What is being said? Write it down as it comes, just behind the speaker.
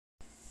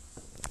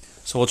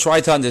So we'll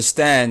try to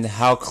understand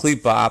how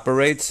Klipah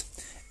operates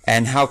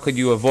and how could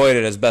you avoid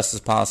it as best as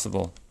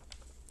possible.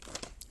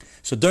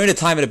 So during the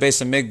time of the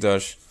Beis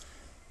HaMikdash,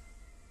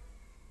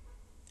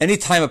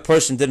 anytime a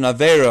person did an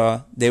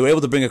Aveira, they were able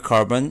to bring a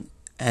carbon,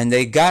 and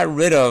they got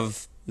rid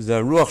of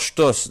the Ruach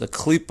Shtus, the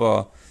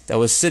Klipah that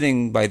was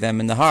sitting by them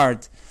in the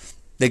heart.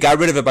 They got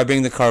rid of it by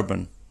bringing the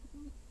carbon.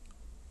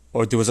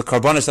 Or there was a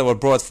carbonis that were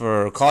brought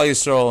for Klal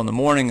Yisrael in the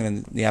morning and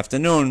in the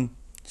afternoon,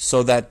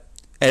 so that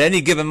at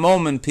any given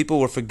moment people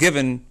were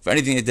forgiven for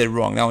anything they did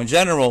wrong. Now in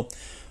general,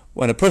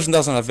 when a person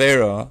does an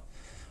Aveira,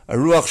 a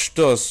Ruach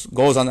Shtus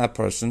goes on that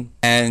person,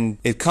 and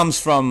it comes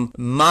from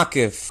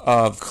Makif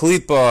of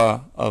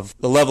Klipah of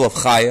the level of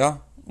Chaya,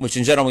 which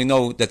in general we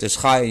know that there's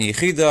Chaya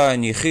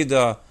and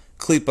Yechida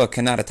Klipah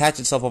cannot attach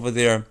itself over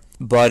there.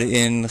 But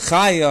in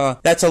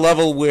Chaya, that's a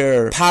level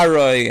where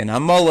Parai and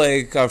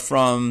Amalek are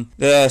from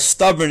the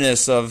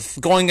stubbornness of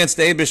going against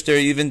the Eibishter,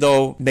 even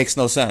though it makes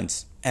no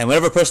sense. And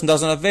whenever a person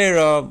does an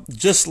Aveira,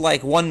 just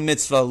like one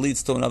mitzvah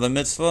leads to another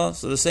mitzvah,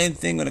 so the same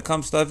thing when it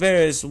comes to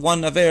Aveira is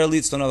one Aveira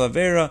leads to another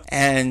Aveira.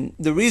 And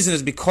the reason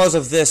is because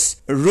of this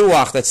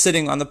Ruach that's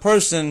sitting on the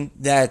person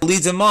that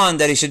leads him on,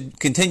 that he should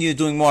continue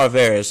doing more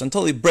Aveiras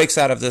until he breaks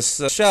out of this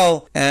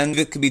shell, and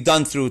it could be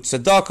done through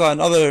tzedakah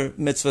and other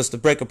mitzvahs to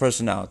break a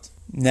person out.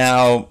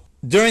 Now,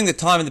 during the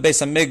time of the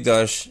Beis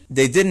HaMikdash,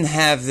 they didn't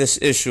have this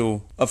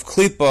issue of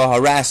Klipah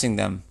harassing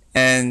them,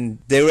 and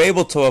they were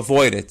able to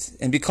avoid it.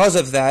 And because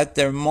of that,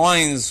 their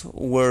minds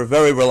were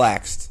very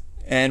relaxed,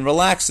 and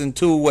relaxed in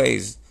two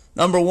ways.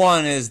 Number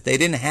one is they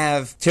didn't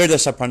have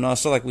tirdas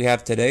haparnasa like we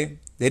have today.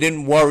 They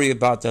didn't worry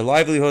about their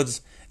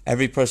livelihoods.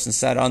 Every person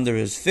sat under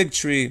his fig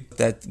tree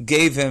that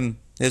gave him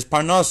his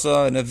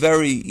parnasa in a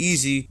very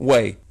easy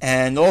way.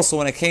 And also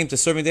when it came to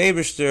serving the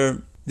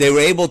Eibishter, they were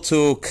able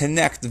to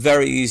connect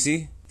very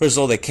easy. First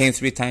of all, they came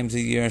 3 times a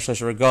year in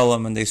Shlosh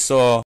Regalim and they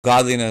saw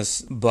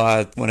godliness.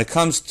 But when it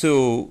comes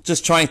to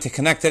just trying to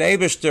connect to the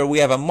Eibishter, we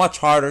have a much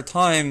harder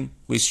time.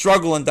 We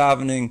struggle in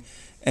davening,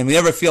 and we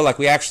never feel like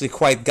we actually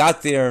quite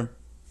got there.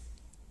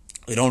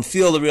 We don't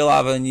feel the real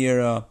Ava and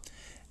Yira.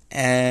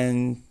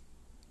 And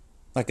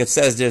like it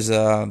says, there's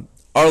a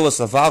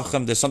Arlos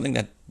Avavchem, there's something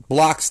that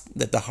blocks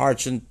that the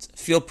heart shouldn't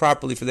feel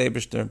properly for the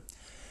Eibishter.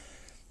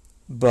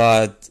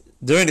 But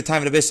during the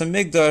time of the Beis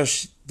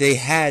HaMikdash, they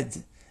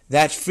had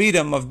that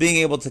freedom of being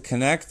able to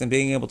connect and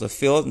being able to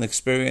feel it and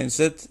experience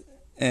it,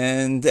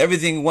 and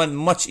everything went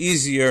much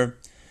easier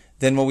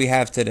than what we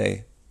have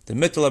today. The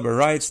Mittel Rebbe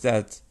writes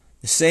that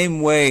the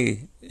same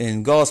way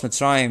in Golos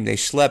Mitzrayim they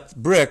schlepped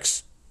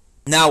bricks,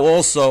 now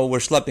also we're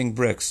schlepping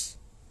bricks.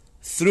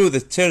 Through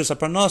the Tiras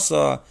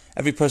HaParnasa,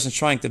 every person's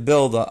trying to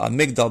build a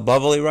Migdal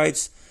Bavel, he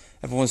writes.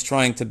 Everyone's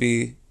trying to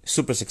be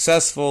super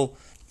successful,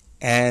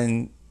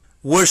 and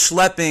we're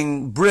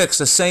schlepping bricks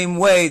the same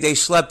way they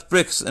schlepped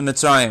bricks in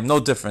Mitzrayim, no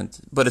different.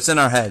 But it's in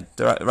our head,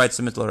 writes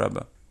the Mittel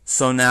Rebbe.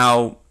 So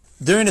now,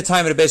 during the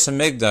time of the Beis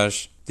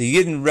HaMikdash, the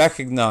Yidden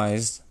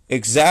recognized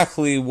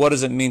exactly what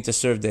does it mean to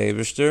serve the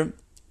Eibishter,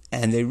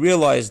 and they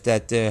realized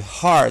that the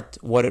heart,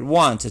 what it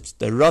wants, it's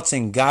the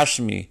Ratzin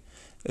Gashmi,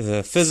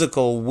 the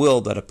physical will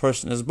that a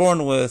person is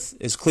born with,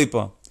 is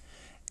Klipah.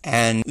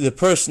 And the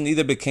person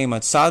either became a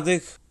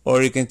tzaddik,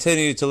 or he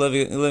continued to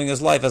living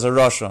his life as a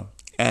Rasha.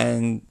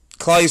 And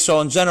Klal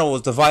Yisrael in general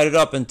was divided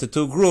up into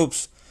 2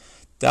 groups.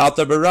 The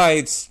Alter Rebbe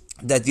writes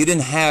that you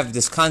didn't have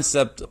this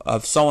concept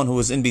of someone who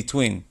was in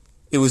between.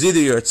 It was either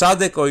you're a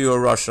tzaddik or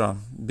you're a rasha,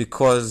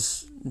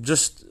 because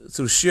just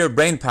through sheer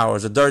brain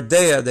powers, a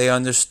Dardeya, they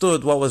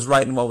understood what was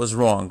right and what was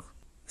wrong.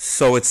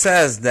 So it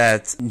says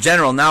that in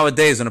general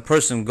nowadays when a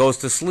person goes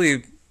to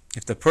sleep,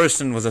 if the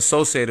person was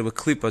associated with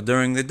Klipah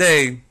during the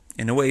day,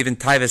 in a way even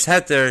Taivas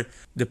Heter,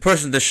 the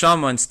person, the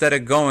Shama, instead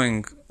of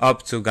going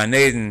up to Gan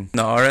Eden,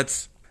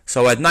 Na'aretz,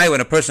 so at night when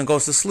a person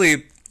goes to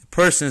sleep, the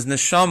person's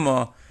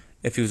neshama,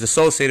 if he was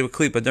associated with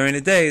Klipah during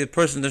the day, the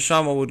person's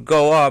neshama would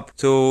go up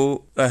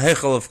to a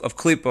hechel of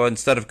Klipah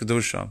instead of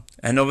Kedusha.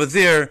 And over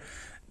there,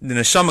 the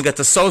neshama gets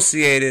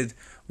associated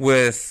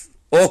with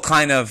all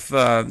kind of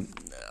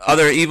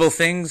other evil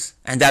things,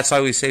 and that's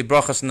why we say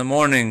brachas in the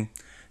morning,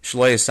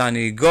 Shlo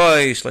Yisani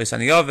Goy, Shlo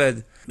Yisani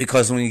Yoved,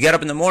 because when you get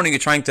up in the morning, you're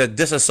trying to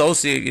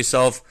disassociate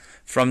yourself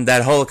from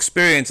that whole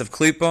experience of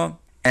Klipah.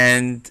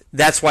 And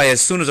that's why as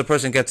soon as a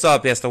person gets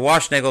up, he has to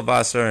wash Negel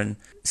Vaser and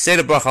say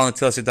the bracha on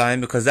Netilas Yadayim,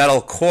 because that'll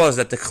cause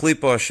that the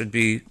Klipah should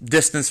be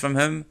distanced from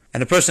him.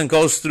 And the person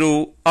goes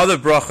through other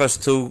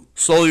brachas to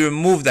slowly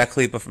remove that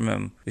Klipah from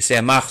him. We say,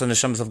 Amach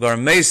Neshamos of Gar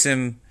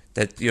Mesim,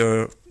 that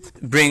you're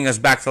bringing us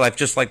back to life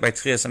just like by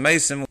Tchias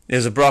HaMesim.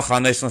 There's a bracha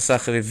on Neishlan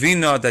Sechel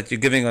Vina that you're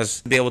giving us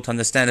to be able to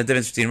understand the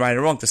difference between right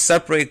and wrong, to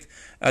separate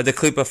the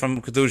Klipah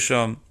from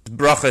Kedusha.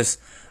 Brachas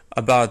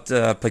about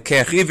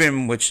Pekeach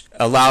Ivrim, which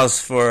allows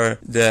for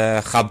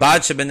the Chabad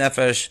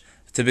Shebenefesh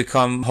to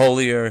become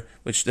holier,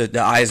 which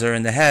the eyes are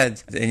in the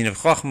head, the Inyan of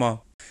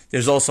Chochmah.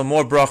 There's also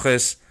more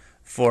brachas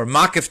for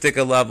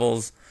Makiftika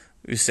levels.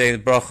 We say the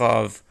bracha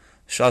of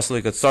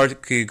Shasli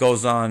Katsarki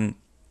goes on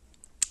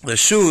the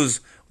shoes,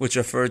 which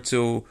refer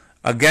to,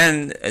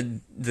 again,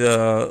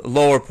 the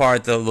lower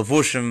part, the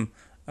Levushim,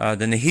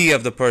 the nehi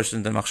of the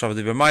person, the machshava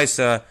divrei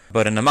ma'aseh,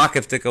 but in a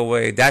makiftika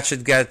way, that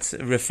should get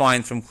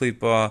refined from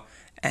Klipah.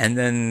 And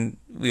then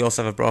we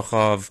also have a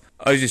bracha of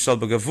Oiz Yisrael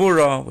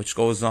B'Gevura, which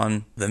goes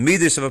on the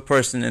midas of a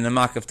person in a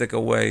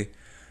makiftika way.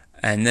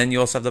 And then you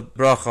also have the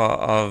bracha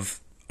of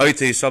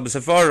Oite Yisrael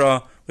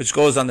B'Sefara, which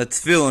goes on the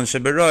tefillin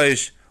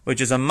sheberoish, which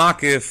is a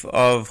makif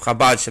of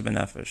Chabad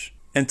shebenefesh.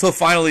 Until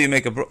finally you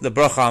make the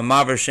bracha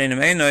Maver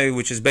Shenim Einoi,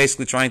 which is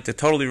basically trying to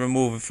totally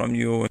remove it from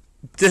you.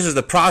 This is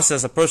the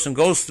process a person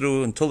goes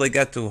through until they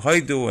get to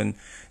Haidu and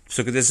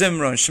Pesukei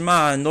Zimra and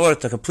Shema, in order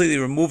to completely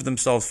remove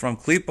themselves from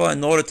Klipah,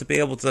 in order to be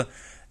able to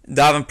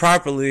daven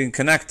properly and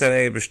connect to the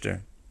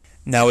Eibishter.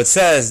 Now it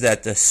says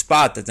that the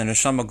spot that the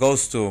neshama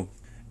goes to,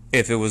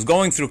 if it was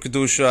going through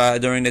Kedusha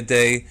during the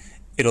day,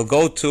 it'll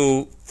go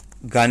to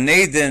Gan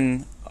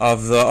Eden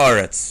of the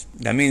Aretz.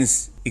 That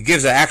means it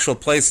gives an actual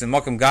place in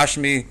Makom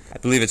Gashmi. I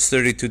believe it's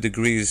 32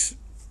 degrees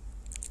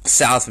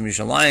south from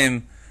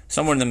Yerushalayim,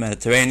 somewhere in the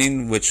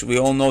Mediterranean, which we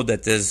all know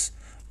that there's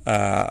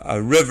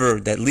a river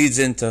that leads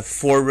into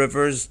 4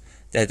 rivers,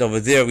 that over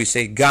there we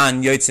say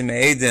Gan Yotzim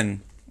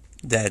Eden,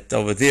 that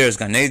over there is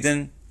Gan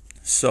Eden.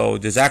 So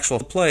there's actual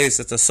place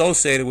that's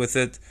associated with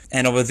it,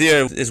 and over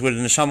there is where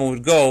the neshama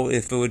would go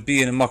if it would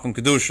be in a Makom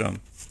Kedusha.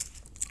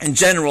 In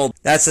general,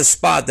 that's a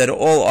spot that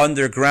all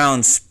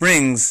underground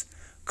springs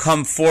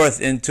come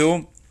forth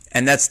into,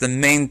 and that's the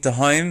main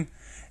Tahaim.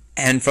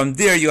 And from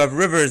there you have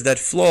rivers that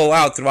flow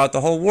out throughout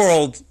the whole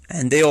world,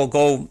 and they all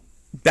go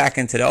back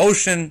into the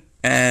ocean,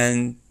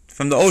 and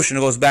from the ocean it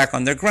goes back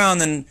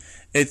underground, and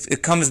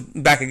it comes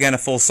back again, a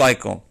full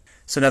cycle.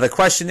 So now the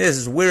question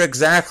is where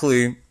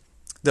exactly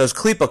does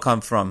Klipah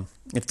come from?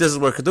 If this is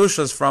where Kedusha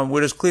is from,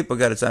 where does Klipah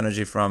get its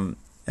energy from?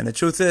 And the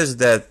truth is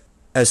that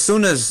as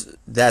soon as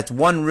that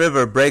one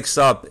river breaks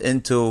up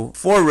into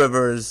 4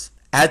 rivers,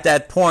 at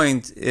that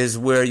point is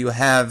where you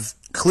have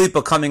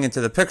Klipah coming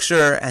into the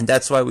picture, and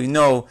that's why we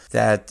know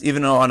that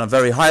even though on a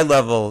very high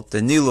level, the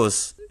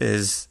Nilus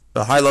is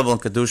a high level in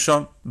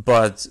Kedusha,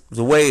 but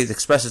the way it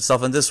expresses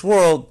itself in this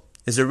world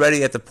is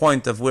already at the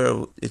point of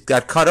where it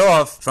got cut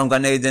off from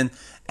Gan Eden,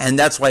 and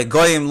that's why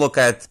Goyim look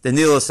at the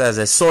Nilus as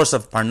a source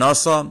of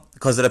Parnasa,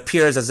 because it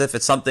appears as if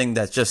it's something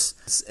that's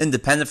just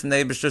independent from the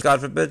Eibishter,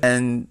 God forbid.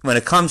 And when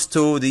it comes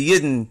to the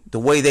Yidden, the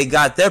way they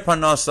got their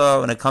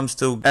Parnasa, when it comes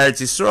to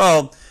Eretz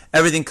Yisrael,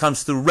 everything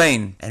comes through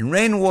rain. And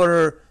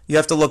rainwater, you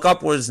have to look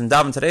upwards and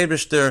daven to the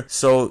Eibishter,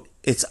 so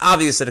it's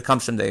obvious that it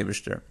comes from the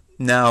Eibishter.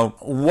 Now,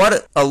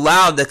 what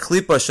allowed that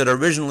Klipah should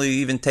originally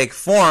even take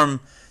form,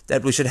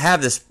 that we should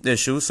have this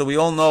issue? So we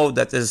all know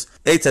that there's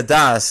Eitz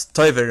Hadas,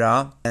 Tov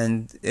Ra,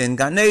 and in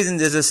Gan Eden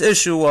there's this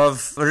issue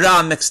of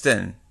Ra mixed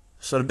in.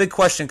 So the big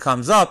question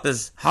comes up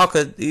is, how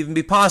could it even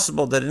be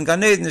possible that in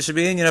Gan Eden there should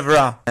be Inyan of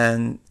Ra?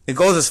 And it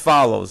goes as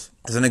follows.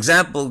 There's an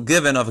example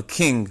given of a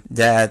king,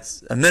 that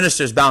a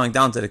minister is bowing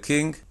down to the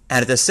king,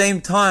 and at the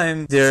same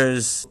time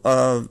there's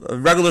a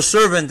regular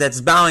servant that's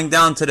bowing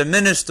down to the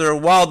minister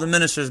while the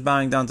minister is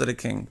bowing down to the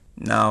king.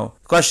 Now,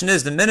 the question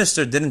is, the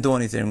minister didn't do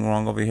anything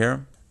wrong over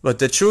here, but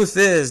the truth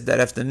is that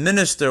if the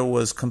minister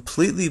was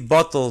completely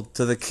bottled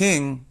to the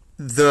king,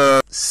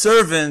 the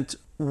servant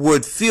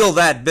would feel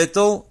that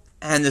bittul,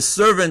 and the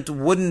servant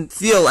wouldn't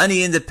feel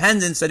any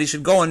independence that he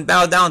should go and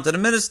bow down to the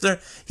minister.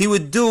 He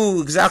would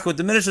do exactly what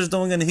the minister is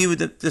doing, and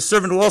the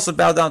servant would also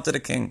bow down to the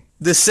king.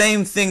 The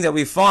same thing that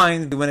we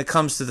find when it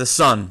comes to the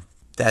sun,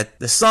 that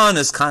the sun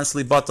is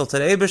constantly bottled to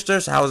the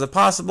Eibishter. So how is it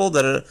possible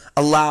that it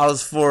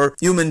allows for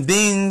human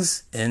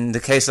beings, in the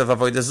case of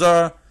Avodah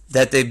Zarah,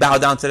 that they bow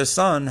down to the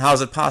sun? How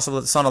is it possible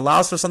that the sun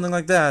allows for something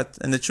like that?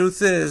 And the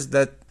truth is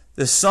that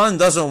the sun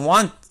doesn't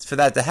want for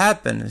that to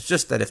happen. It's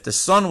just that if the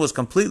sun was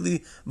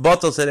completely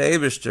bottled to the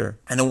Eibishter,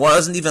 and it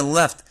wasn't even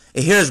left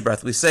a hair's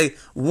breadth, we say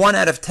 1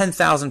 out of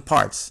 10,000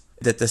 parts,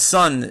 that the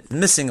sun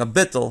missing a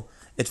bittul,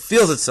 it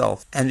feels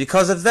itself. And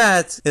because of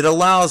that, it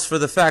allows for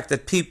the fact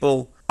that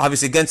people,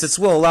 obviously against its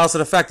will, allows for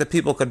the fact that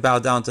people could bow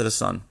down to the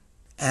sun.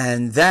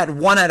 And that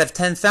 1 out of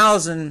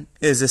 10,000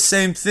 is the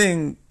same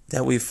thing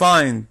that we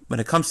find when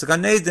it comes to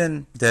Gan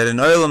Eden, that in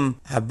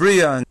Olam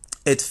Habriya,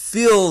 it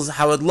feels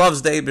how it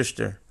loves the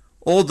Eibishter.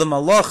 All the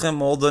malachim,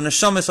 all the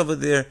neshamas over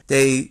there,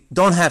 they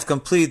don't have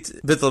complete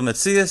bittul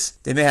metzias.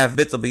 They may have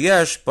bittul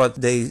b'yesh, but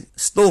they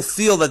still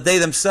feel that they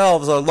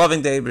themselves are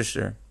loving the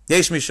Eibishter.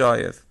 Yesh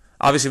mishayev.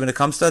 Obviously, when it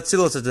comes to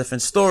Atzilus, it's a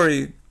different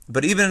story.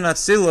 But even in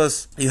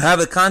Atzilus, you have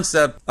the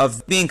concept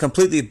of being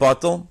completely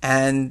bottled,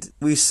 and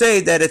we say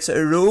that it's a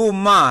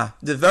ru'uma,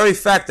 the very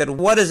fact that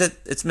what is it?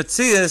 It's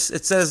metzias.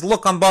 It says,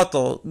 look, I'm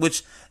bottled,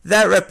 which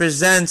that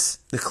represents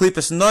the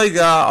Klipah's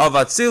noiga of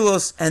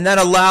Atzilus, and that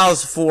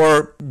allows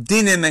for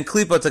dinim and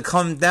Klipah to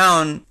come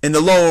down in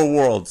the lower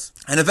worlds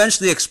and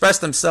eventually express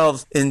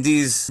themselves in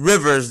these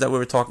rivers that we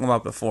were talking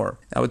about before.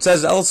 Now it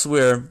says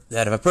elsewhere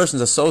that if a person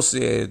is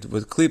associated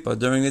with Klipah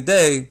during the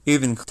day,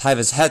 even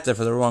Taivas Heter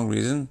for the wrong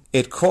reason,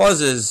 it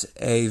causes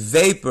a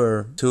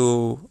vapor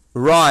to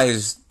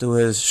rise to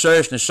his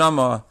Shorish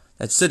Neshama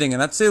that's sitting in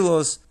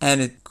Atzilus,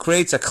 and it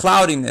creates a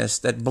cloudiness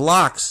that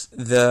blocks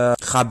the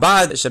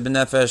Chabad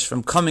Shebenefesh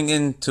from coming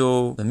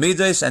into the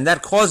Midas, and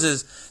that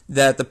causes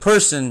that the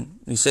person,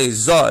 we say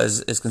Zah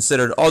is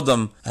considered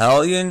Odom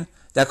Ha'elyon,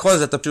 that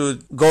causes that to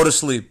go to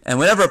sleep. And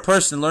whenever a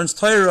person learns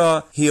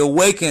Torah, he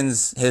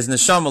awakens his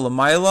neshama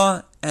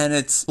l'mayla, and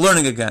it's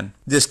learning again.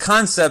 This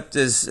concept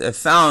is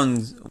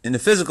found in the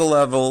physical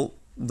level,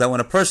 that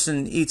when a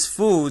person eats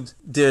food,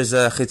 there's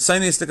a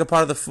chitzonistic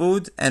part of the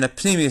food and a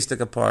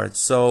pneumistic part.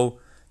 So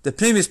the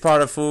pneumis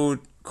part of food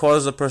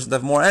causes a person to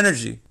have more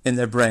energy in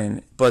their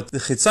brain. But the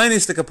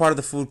chitzonistic part of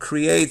the food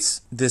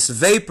creates this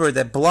vapor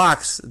that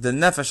blocks the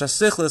nefesh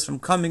hasichlis from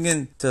coming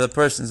into the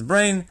person's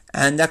brain,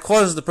 and that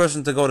causes the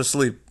person to go to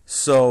sleep.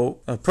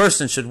 So a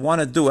person should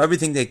want to do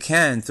everything they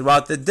can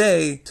throughout the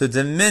day to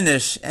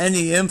diminish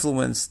any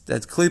influence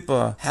that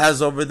Klipah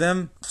has over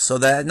them, so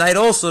that at night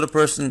also the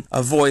person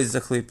avoids the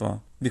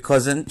Klipah.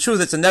 Because in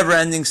truth, it's a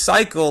never-ending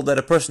cycle that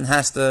a person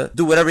has to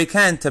do whatever he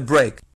can to break.